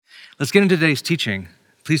Let's get into today's teaching.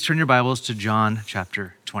 Please turn your Bibles to John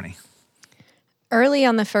chapter 20. Early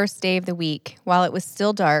on the first day of the week, while it was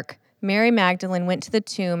still dark, Mary Magdalene went to the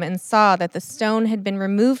tomb and saw that the stone had been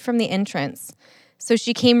removed from the entrance. So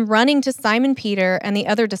she came running to Simon Peter and the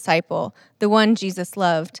other disciple, the one Jesus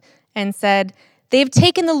loved, and said, "They've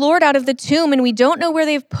taken the Lord out of the tomb, and we don't know where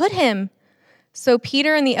they've put him." So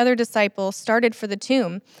Peter and the other disciple started for the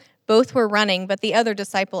tomb. Both were running, but the other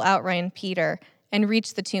disciple outran Peter and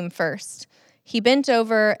reached the tomb first. He bent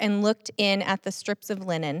over and looked in at the strips of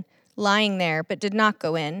linen lying there, but did not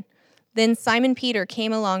go in. Then Simon Peter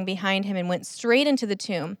came along behind him and went straight into the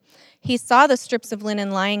tomb. He saw the strips of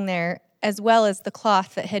linen lying there, as well as the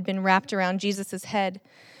cloth that had been wrapped around Jesus' head.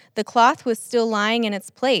 The cloth was still lying in its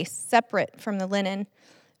place, separate from the linen.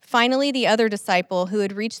 Finally, the other disciple, who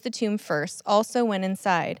had reached the tomb first, also went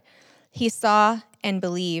inside. He saw and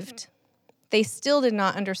believed. They still did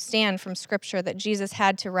not understand from Scripture that Jesus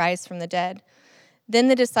had to rise from the dead. Then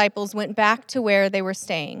the disciples went back to where they were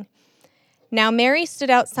staying. Now Mary stood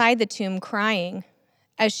outside the tomb crying.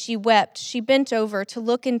 As she wept, she bent over to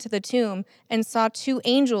look into the tomb and saw two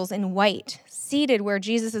angels in white seated where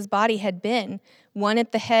Jesus' body had been, one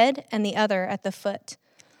at the head and the other at the foot.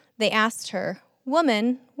 They asked her,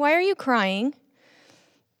 "Woman, why are you crying?"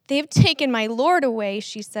 "They've taken my Lord away,"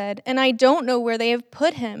 she said, "and I don't know where they have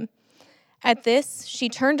put him." At this, she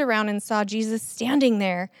turned around and saw Jesus standing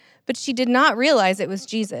there, but she did not realize it was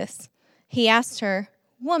Jesus. He asked her,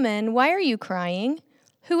 "Woman, why are you crying?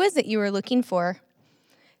 Who is it you are looking for?"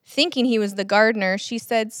 Thinking he was the gardener, she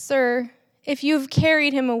said, "Sir, if you have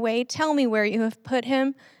carried him away, tell me where you have put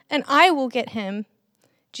him, and I will get him."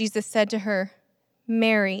 Jesus said to her,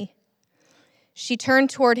 "Mary." She turned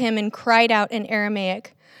toward him and cried out in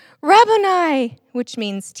Aramaic, "Rabboni," which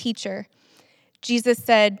means teacher. Jesus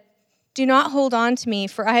said, "Do not hold on to me,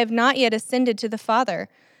 for I have not yet ascended to the Father.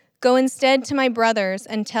 Go instead to my brothers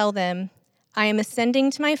and tell them, I am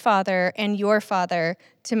ascending to my Father and your Father,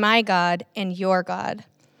 to my God and your God."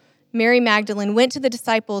 Mary Magdalene went to the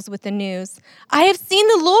disciples with the news, "I have seen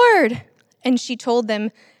the Lord." And she told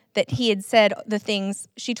them that he had said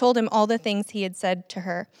she told him all the things he had said to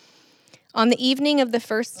her. On the evening of the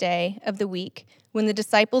first day of the week, when the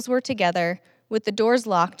disciples were together, with the doors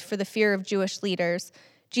locked for the fear of Jewish leaders,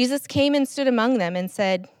 Jesus came and stood among them and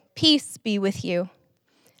said, "Peace be with you."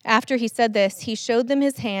 After he said this, he showed them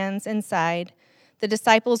his hands and side. The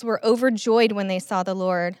disciples were overjoyed when they saw the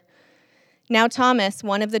Lord. Now Thomas,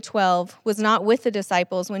 one of the 12, was not with the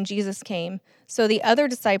disciples when Jesus came. So the other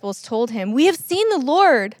disciples told him, "We have seen the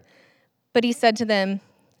Lord." But he said to them,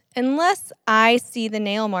 "Unless I see the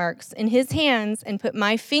nail marks in his hands and put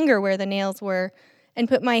my finger where the nails were and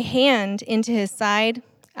put my hand into his side,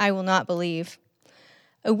 I will not believe."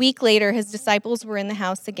 A week later, his disciples were in the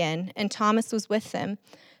house again, and Thomas was with them.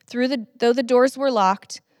 Though the doors were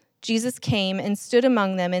locked, Jesus came and stood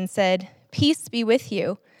among them and said, "Peace be with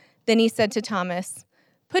you." Then he said to Thomas,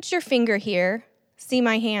 "Put your finger here. See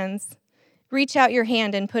my hands. Reach out your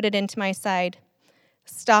hand and put it into my side.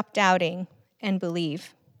 Stop doubting and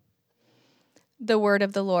believe." The word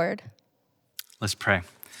of the Lord. Let's pray.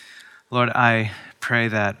 Lord, I pray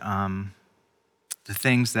that the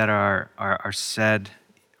things that are said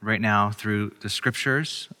right now through the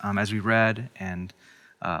scriptures, as we read, and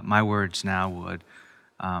my words now would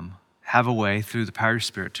have a way through the power of your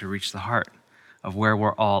Spirit to reach the heart of where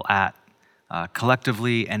we're all at,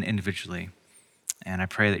 collectively and individually. And I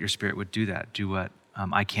pray that your Spirit would do that. Do what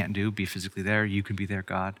I can't do, be physically there. You can be there,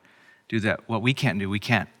 God. Do that. What we can't do, we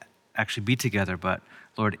can't actually be together, but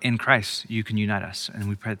Lord, in Christ, you can unite us. And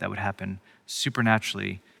we pray that would happen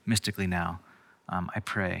supernaturally, mystically now. I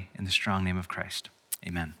pray in the strong name of Christ.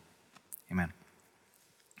 Amen. Amen.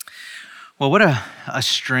 Well, what a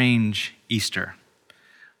strange Easter.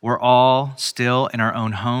 We're all still in our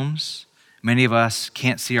own homes. Many of us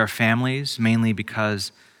can't see our families, mainly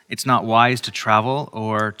because it's not wise to travel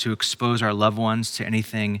or to expose our loved ones to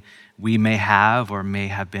anything we may have or may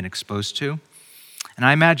have been exposed to. And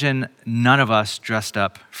I imagine none of us dressed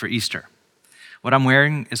up for Easter. What I'm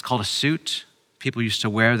wearing is called a suit. People used to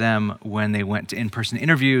wear them when they went to in-person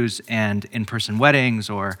interviews and in-person weddings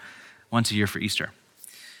or once a year for Easter.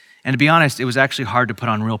 And to be honest, it was actually hard to put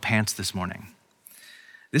on real pants this morning.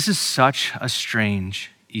 This is such a strange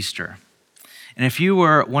Easter. And if you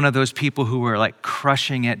were one of those people who were like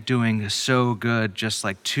crushing it, doing so good, just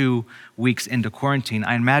like 2 weeks into quarantine,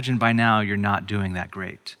 I imagine by now you're not doing that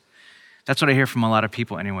great. That's what I hear from a lot of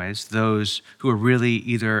people anyways, those who are really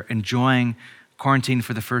either enjoying quarantine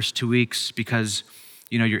for the first 2 weeks because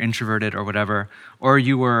you're introverted or whatever, or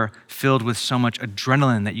you were filled with so much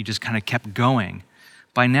adrenaline that you just kind of kept going.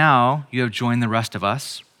 By now, you have joined the rest of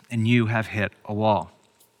us and you have hit a wall.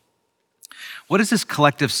 What is this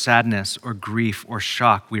collective sadness or grief or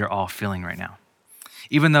shock we are all feeling right now?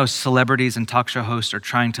 Even though celebrities and talk show hosts are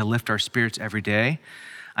trying to lift our spirits every day,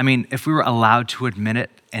 I mean, if we were allowed to admit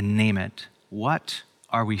it and name it, what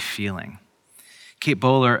are we feeling? Kate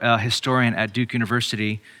Bowler, a historian at Duke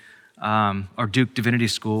University, or Duke Divinity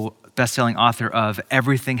School, best-selling author of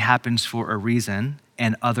Everything Happens for a Reason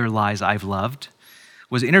and Other Lies I've Loved,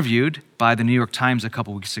 was interviewed by the New York Times a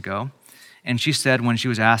couple weeks ago. And she said when she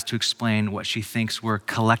was asked to explain what she thinks we're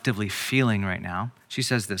collectively feeling right now, she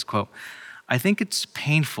says this, quote, "I think it's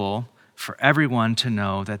painful for everyone to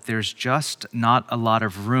know that there's just not a lot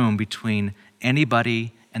of room between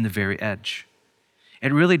anybody and the very edge.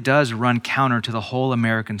 It really does run counter to the whole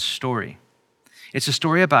American story. It's a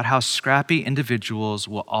story about how scrappy individuals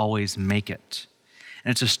will always make it.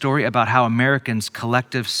 And it's a story about how Americans'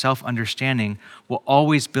 collective self-understanding will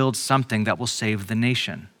always build something that will save the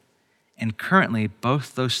nation. And currently,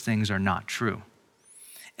 both those things are not true.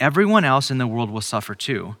 Everyone else in the world will suffer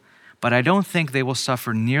too, but I don't think they will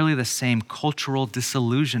suffer nearly the same cultural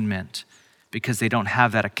disillusionment because they don't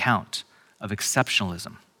have that account of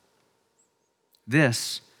exceptionalism."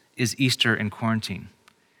 This is Easter in quarantine.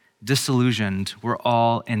 Disillusioned, we're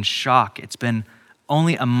all in shock. It's been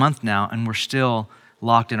only a month now and we're still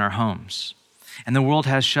locked in our homes. And the world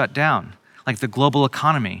has shut down, like the global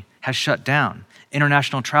economy has shut down.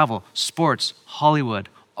 International travel, sports, Hollywood,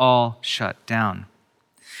 all shut down.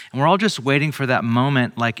 And we're all just waiting for that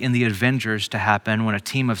moment like in the Avengers to happen when a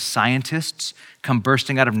team of scientists come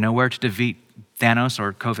bursting out of nowhere to defeat Thanos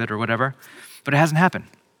or COVID or whatever, but it hasn't happened.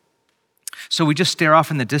 So we just stare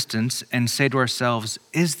off in the distance and say to ourselves,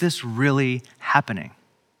 is this really happening?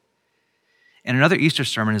 And another Easter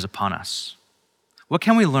sermon is upon us. What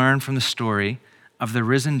can we learn from the story of the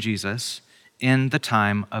risen Jesus in the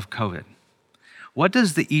time of COVID? What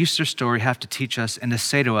does the Easter story have to teach us and to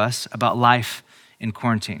say to us about life in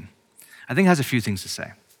quarantine? I think it has a few things to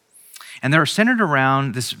say. And they're centered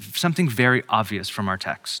around this something very obvious from our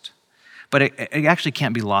text, but it actually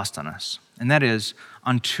can't be lost on us. And that is,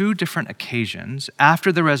 on two different occasions,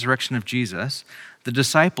 after the resurrection of Jesus, the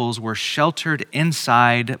disciples were sheltered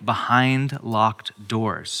inside behind locked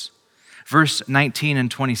doors. Verse 19 and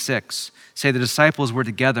 26 say the disciples were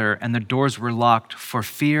together and the doors were locked for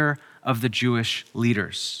fear of the Jewish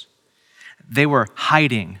leaders. They were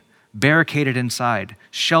hiding, barricaded inside,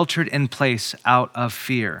 sheltered in place out of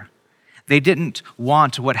fear. They didn't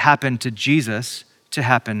want what happened to Jesus to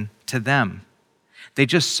happen to them. They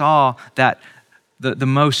just saw that the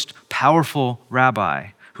most powerful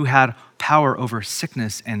rabbi who had power over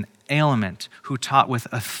sickness and ailment, who taught with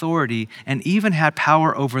authority and even had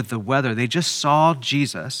power over the weather, they just saw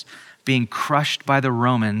Jesus being crushed by the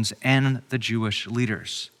Romans and the Jewish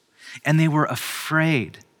leaders. And they were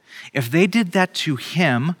afraid. If they did that to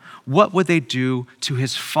him, what would they do to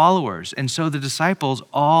his followers? And so the disciples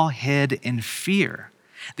all hid in fear.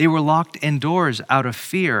 They were locked indoors out of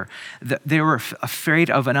fear. They were afraid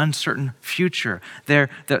of an uncertain future. The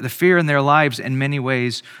fear in their lives in many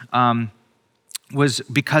ways was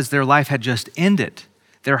because their life had just ended.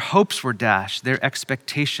 Their hopes were dashed. Their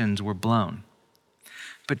expectations were blown.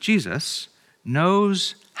 But Jesus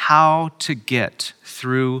knows how to get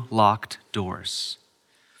through locked doors.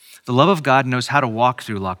 The love of God knows how to walk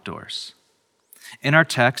through locked doors. In our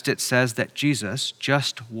text, it says that Jesus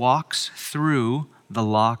just walks through the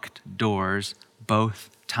locked doors both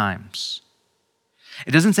times.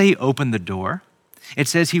 It doesn't say he opened the door. It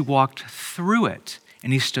says he walked through it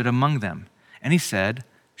and he stood among them. And he said,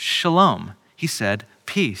 shalom. He said,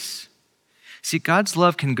 peace. See, God's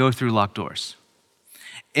love can go through locked doors.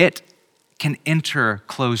 It can enter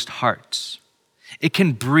closed hearts. It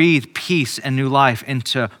can breathe peace and new life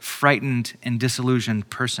into frightened and disillusioned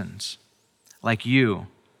persons like you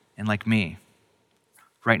and like me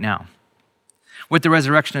right now. What the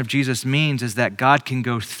resurrection of Jesus means is that God can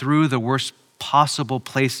go through the worst possible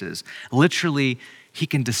places. Literally, he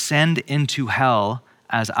can descend into hell,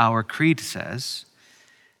 as our creed says,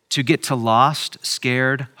 to get to lost,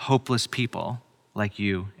 scared, hopeless people like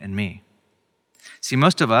you and me. See,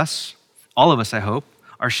 most of us, all of us, I hope,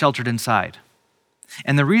 are sheltered inside.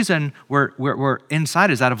 And the reason we're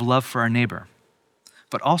inside is out of love for our neighbor.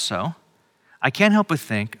 But also, I can't help but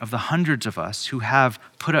think of the hundreds of us who have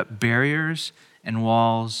put up barriers and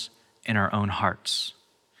walls in our own hearts,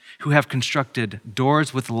 who have constructed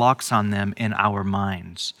doors with locks on them in our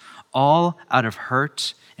minds, all out of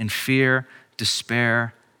hurt and fear,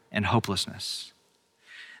 despair, and hopelessness.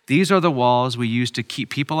 These are the walls we use to keep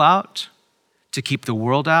people out, to keep the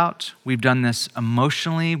world out. We've done this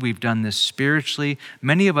emotionally. We've done this spiritually.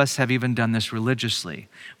 Many of us have even done this religiously.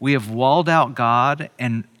 We have walled out God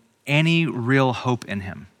and any real hope in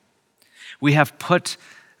him. We have put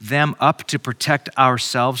them up to protect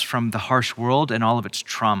ourselves from the harsh world and all of its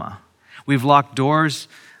trauma. We've locked doors.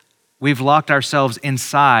 We've locked ourselves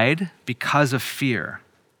inside because of fear.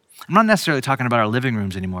 I'm not necessarily talking about our living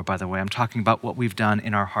rooms anymore, by the way. I'm talking about what we've done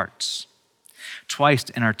in our hearts. Twice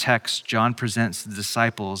in our text, John presents the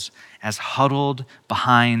disciples as huddled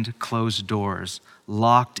behind closed doors,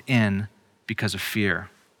 locked in because of fear.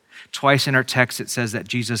 Twice in our text, it says that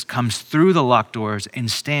Jesus comes through the locked doors and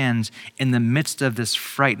stands in the midst of this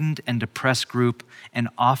frightened and depressed group and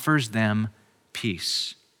offers them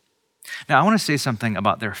peace. Now, I want to say something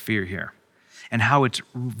about their fear here and how it's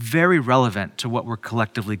very relevant to what we're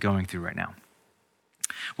collectively going through right now.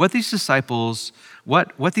 What these disciples,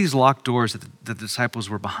 what these locked doors that the disciples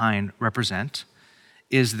were behind represent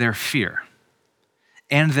is their fear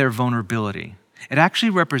and their vulnerability. It actually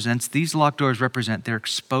represents, these locked doors represent their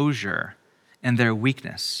exposure and their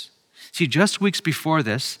weakness. See, just weeks before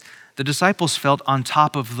this, the disciples felt on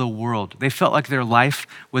top of the world. They felt like their life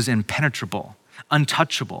was impenetrable,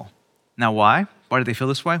 untouchable. Now, why? Why did they feel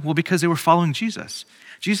this way? Well, because they were following Jesus.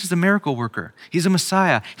 Jesus is a miracle worker. He's a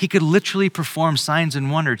Messiah. He could literally perform signs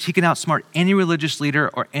and wonders. He can outsmart any religious leader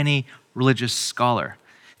or any religious scholar.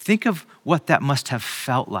 Think of what that must have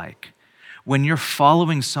felt like when you're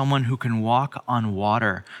following someone who can walk on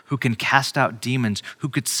water, who can cast out demons, who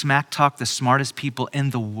could smack talk the smartest people in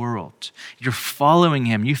the world. You're following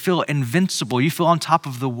him. You feel invincible. You feel on top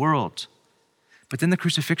of the world. But then the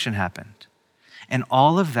crucifixion happened, and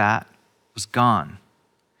all of that was gone.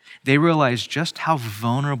 They realized just how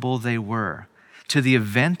vulnerable they were to the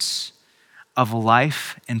events of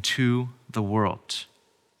life and to the world.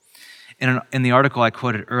 In the article I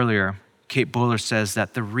quoted earlier, Kate Bowler says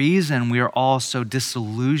that the reason we are all so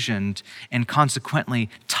disillusioned and consequently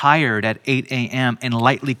tired at 8 a.m. and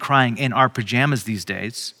lightly crying in our pajamas these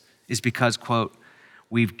days is because, quote,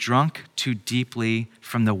 we've drunk too deeply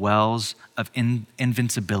from the wells of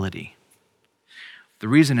invincibility. The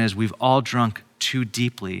reason is we've all drunk too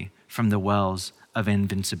deeply from the wells of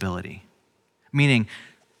invincibility. Meaning,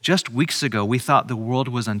 just weeks ago, we thought the world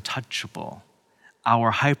was untouchable. Our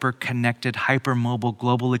hyper-connected, hyper-mobile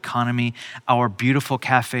global economy, our beautiful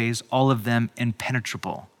cafes, all of them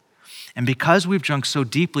impenetrable. And because we've drunk so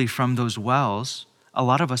deeply from those wells, a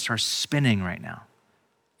lot of us are spinning right now.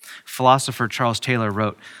 Philosopher Charles Taylor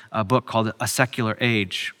wrote a book called A Secular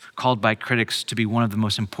Age, called by critics to be one of the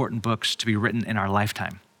most important books to be written in our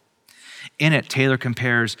lifetime. In it, Taylor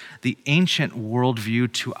compares the ancient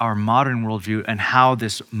worldview to our modern worldview and how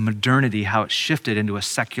this modernity, how it shifted into a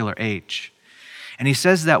secular age. And he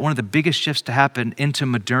says that one of the biggest shifts to happen into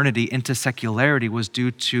modernity, into secularity, was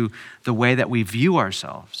due to the way that we view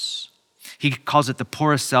ourselves. He calls it the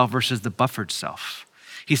porous self versus the buffered self.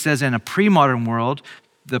 He says in a pre-modern world,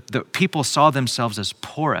 the people saw themselves as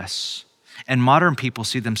porous, and modern people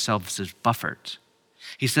see themselves as buffered.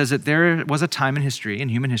 He says that there was a time in history, in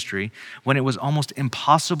human history, when it was almost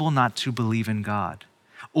impossible not to believe in God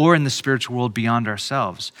or in the spiritual world beyond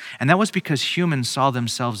ourselves. And that was because humans saw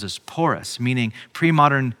themselves as porous, meaning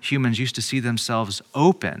pre-modern humans used to see themselves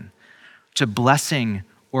open to blessing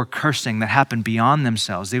or cursing that happened beyond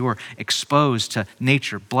themselves. They were exposed to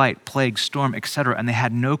nature, blight, plague, storm, etc., and they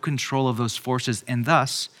had no control of those forces, and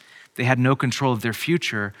thus they had no control of their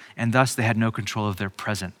future, and thus they had no control of their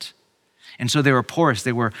present. And so they were porous.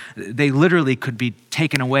 They literally could be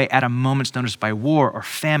taken away at a moment's notice by war or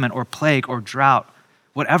famine or plague or drought,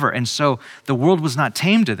 whatever. And so the world was not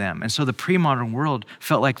tame to them. And so the pre-modern world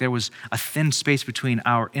felt like there was a thin space between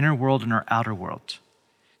our inner world and our outer world.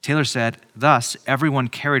 Taylor said, thus, everyone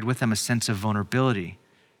carried with them a sense of vulnerability.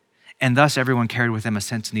 And thus, everyone carried with them a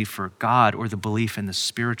sense of need for God or the belief in the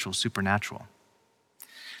spiritual, supernatural.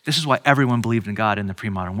 This is why everyone believed in God in the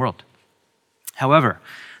pre-modern world. However,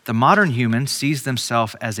 the modern human sees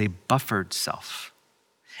themselves as a buffered self,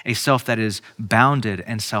 a self that is bounded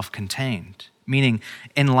and self-contained. Meaning,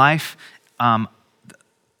 in life, I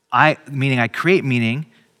create meaning.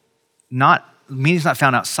 Meaning is not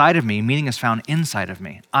found outside of me. Meaning is found inside of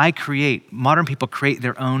me. Modern people create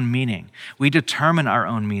their own meaning. We determine our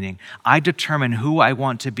own meaning. I determine who I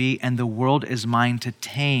want to be, and the world is mine to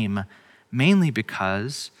tame, mainly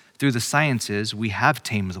because through the sciences, we have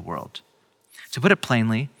tamed the world. To put it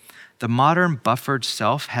plainly, the modern buffered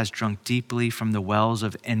self has drunk deeply from the wells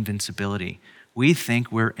of invincibility. We think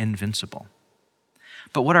we're invincible.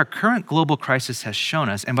 But what our current global crisis has shown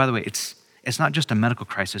us, and by the way, It's not just a medical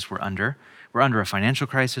crisis we're under. We're under a financial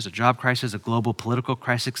crisis, a job crisis, a global political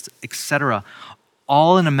crisis, etc.,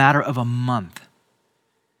 all in a matter of a month.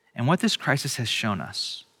 And what this crisis has shown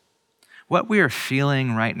us, what we are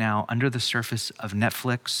feeling right now under the surface of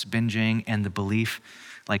Netflix, binging, and the belief,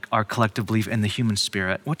 like our collective belief in the human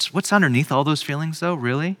spirit, what's underneath all those feelings though,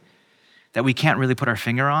 really, that we can't really put our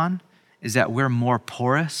finger on, is that we're more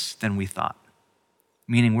porous than we thought,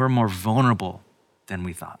 meaning we're more vulnerable than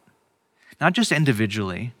we thought. Not just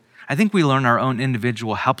individually. I think we learn our own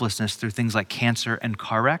individual helplessness through things like cancer and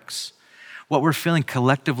car wrecks. What we're feeling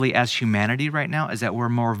collectively as humanity right now is that we're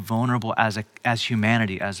more vulnerable as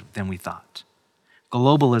humanity than we thought.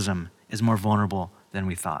 Globalism is more vulnerable than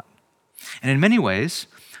we thought. And in many ways,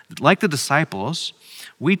 like the disciples,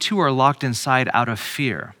 we too are locked inside out of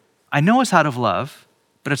fear. I know it's out of love,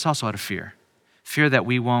 but it's also out of fear. Fear that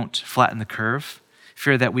we won't flatten the curve,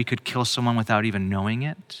 fear that we could kill someone without even knowing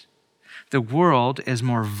it. The world is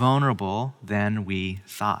more vulnerable than we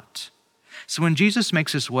thought. So when Jesus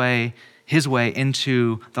makes his way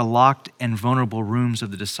into the locked and vulnerable rooms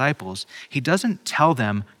of the disciples, he doesn't tell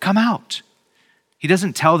them, come out. He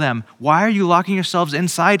doesn't tell them, why are you locking yourselves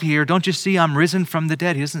inside here? Don't you see I'm risen from the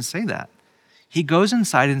dead? He doesn't say that. He goes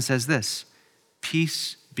inside and says this,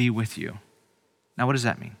 peace be with you. Now, what does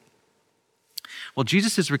that mean? Well,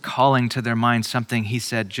 Jesus is recalling to their minds something he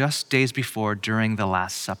said just days before during the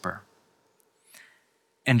Last Supper.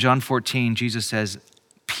 In John 14, Jesus says,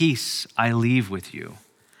 peace I leave with you.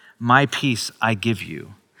 My peace I give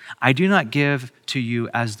you. I do not give to you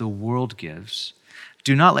as the world gives.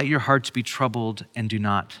 Do not let your hearts be troubled and do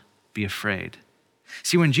not be afraid.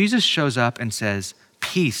 See, when Jesus shows up and says,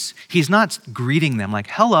 peace, he's not greeting them like,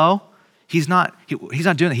 hello. He's not doing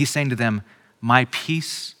that. He's saying to them, my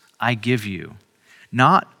peace I give you.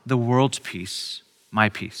 Not the world's peace, my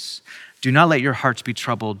peace. Do not let your hearts be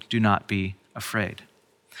troubled. Do not be afraid.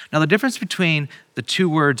 Now, the difference between the two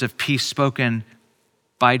words of peace spoken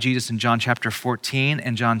by Jesus in John chapter 14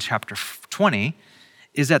 and John chapter 20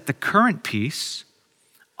 is that the current peace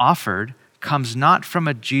offered comes not from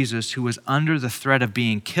a Jesus who was under the threat of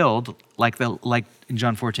being killed, like in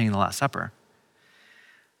John 14 in the Last Supper,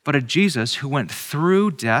 but a Jesus who went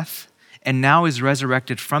through death and now is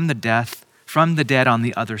resurrected from the dead on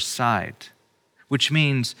the other side, which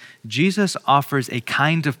means Jesus offers a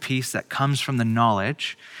kind of peace that comes from the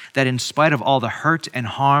knowledge that in spite of all the hurt and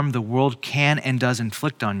harm the world can and does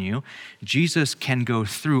inflict on you, Jesus can go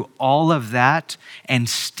through all of that and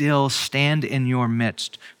still stand in your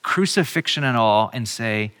midst, crucifixion and all, and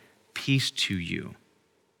say, peace to you.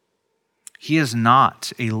 He is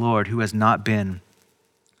not a Lord who has not been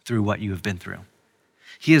through what you have been through.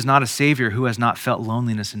 He is not a Savior who has not felt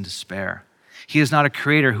loneliness and despair. He is not a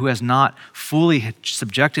creator who has not fully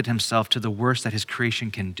subjected himself to the worst that his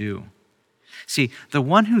creation can do. See, the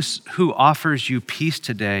one who offers you peace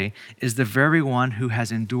today is the very one who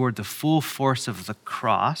has endured the full force of the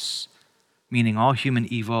cross, meaning all human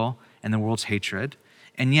evil and the world's hatred,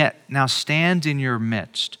 and yet now stands in your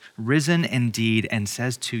midst, risen indeed, and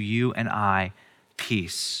says to you and I,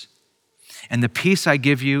 peace. And the peace I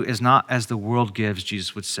give you is not as the world gives,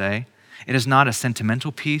 Jesus would say. It is not a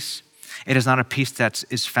sentimental peace. It is not a peace that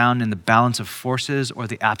is found in the balance of forces or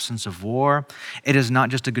the absence of war. It is not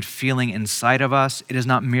just a good feeling inside of us. It is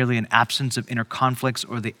not merely an absence of inner conflicts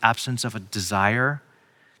or the absence of a desire.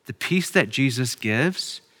 The peace that Jesus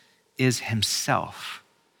gives is himself.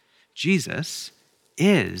 Jesus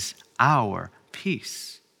is our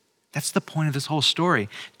peace. That's the point of this whole story.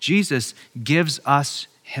 Jesus gives us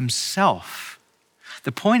himself.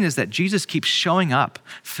 The point is that Jesus keeps showing up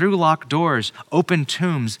through locked doors, open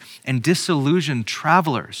tombs, and disillusioned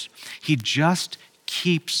travelers. He just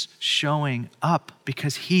keeps showing up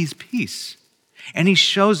because he's peace. And he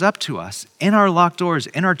shows up to us in our locked doors,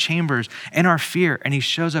 in our chambers, in our fear, and he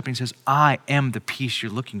shows up and he says, I am the peace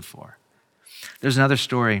you're looking for. There's another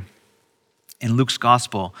story in Luke's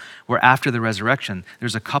gospel, where after the resurrection,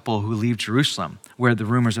 there's a couple who leave Jerusalem, where the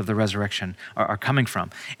rumors of the resurrection are coming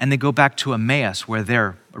from. And they go back to Emmaus, where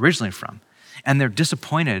they're originally from. And they're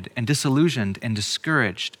disappointed and disillusioned and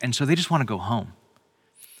discouraged. And so they just want to go home.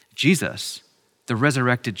 Jesus, the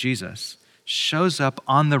resurrected Jesus, shows up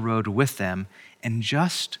on the road with them and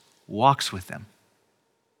just walks with them.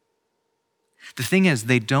 The thing is,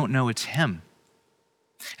 they don't know it's him.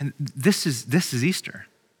 And this is Easter.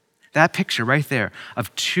 That picture right there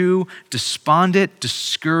of two despondent,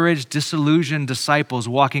 discouraged, disillusioned disciples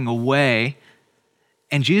walking away,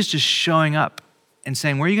 and Jesus just showing up and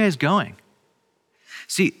saying, where are you guys going?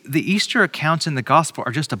 See, the Easter accounts in the gospel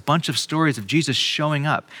are just a bunch of stories of Jesus showing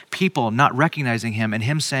up, people not recognizing him, and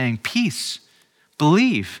him saying, peace,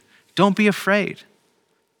 believe, Don't be afraid.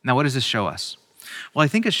 Now, what does this show us? Well, I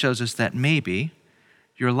think it shows us that maybe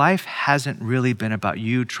your life hasn't really been about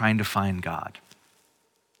you trying to find God.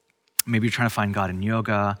 Maybe you're trying to find God in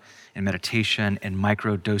yoga, in meditation, in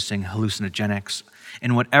micro-dosing hallucinogenics,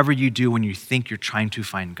 in whatever you do when you think you're trying to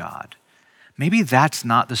find God. Maybe that's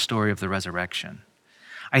not the story of the resurrection.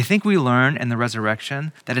 I think we learn in the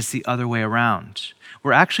resurrection that it's the other way around.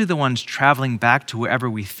 We're actually the ones traveling back to wherever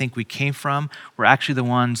we think we came from. We're actually the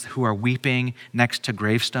ones who are weeping next to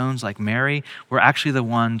gravestones like Mary. We're actually the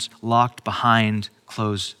ones locked behind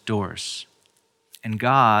closed doors. And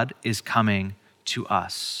God is coming to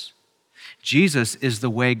us. Jesus is the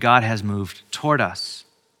way God has moved toward us.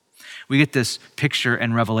 We get this picture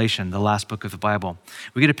in Revelation, the last book of the Bible.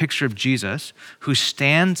 We get a picture of Jesus who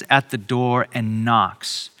stands at the door and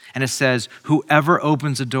knocks. And it says, whoever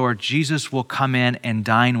opens the door, Jesus will come in and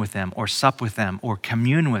dine with them or sup with them or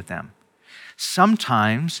commune with them.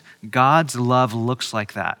 Sometimes God's love looks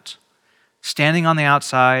like that. Standing on the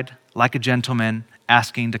outside like a gentleman,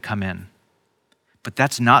 asking to come in. But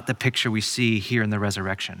that's not the picture we see here in the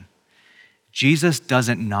resurrection. Jesus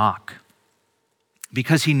doesn't knock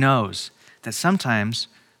because he knows that sometimes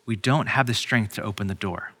we don't have the strength to open the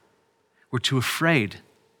door. We're too afraid.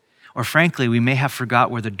 Or frankly, we may have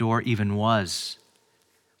forgot where the door even was.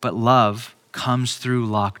 But love comes through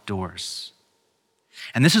locked doors.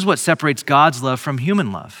 And this is what separates God's love from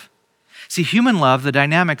human love. See, human love, the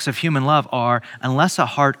dynamics of human love are, unless a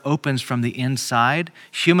heart opens from the inside,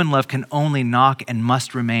 human love can only knock and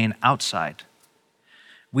must remain outside.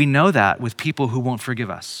 We know that with people who won't forgive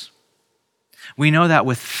us. We know that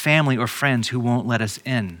with family or friends who won't let us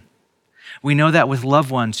in. We know that with loved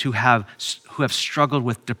ones who have struggled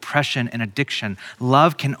with depression and addiction.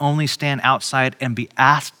 Love can only stand outside and be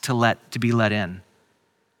asked to be let in.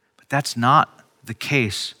 But that's not the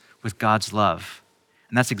case with God's love.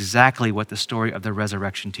 And that's exactly what the story of the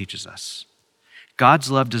resurrection teaches us. God's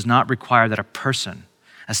love does not require that a person,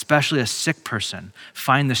 especially a sick person,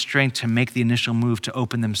 find the strength to make the initial move to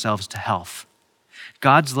open themselves to health.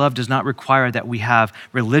 God's love does not require that we have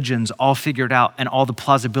religions all figured out and all the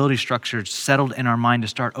plausibility structures settled in our mind to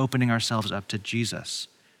start opening ourselves up to Jesus.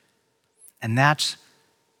 And that's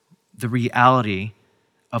the reality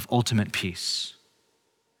of ultimate peace.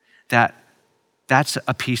 That's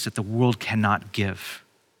a peace that the world cannot give,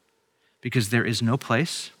 because there is no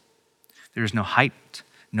place, there is no height,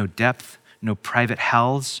 no depth, no private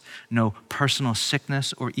hells, no personal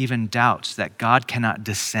sickness or even doubts that God cannot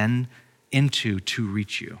descend into to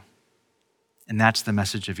reach you. And that's the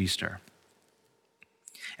message of Easter.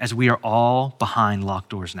 As we are all behind locked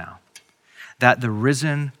doors now, that the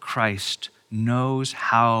risen Christ knows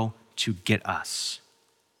how to get us.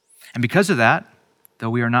 And because of that, though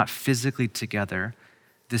we are not physically together,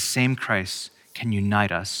 this same Christ can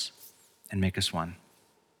unite us and make us one.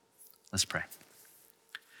 Let's pray.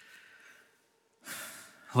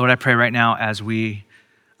 Lord, I pray right now as we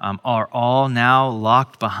are all now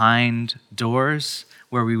locked behind doors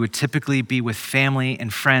where we would typically be with family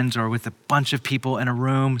and friends or with a bunch of people in a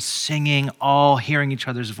room singing, all hearing each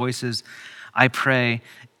other's voices. I pray,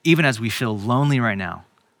 even as we feel lonely right now,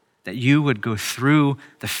 that you would go through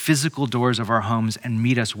the physical doors of our homes and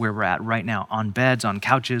meet us where we're at right now, on beds, on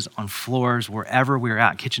couches, on floors, wherever we're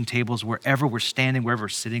at, kitchen tables, wherever we're standing, wherever we're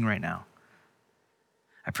sitting right now.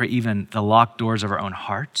 I pray even the locked doors of our own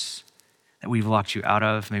hearts that we've locked you out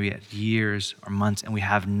of, maybe at years or months, and we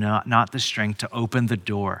have not the strength to open the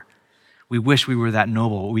door. We wish we were that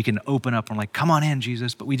noble. We can open up and like, come on in,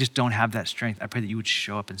 Jesus, but we just don't have that strength. I pray that you would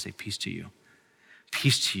show up and say, peace to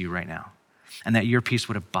you right now, and that your peace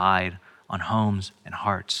would abide on homes and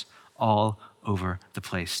hearts all over the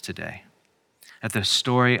place today. That the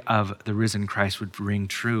story of the risen Christ would ring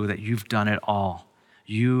true, that you've done it all.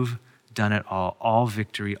 You've done it all. All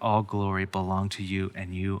victory, all glory belong to you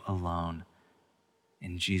and you alone.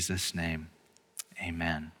 In Jesus' name,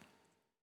 amen.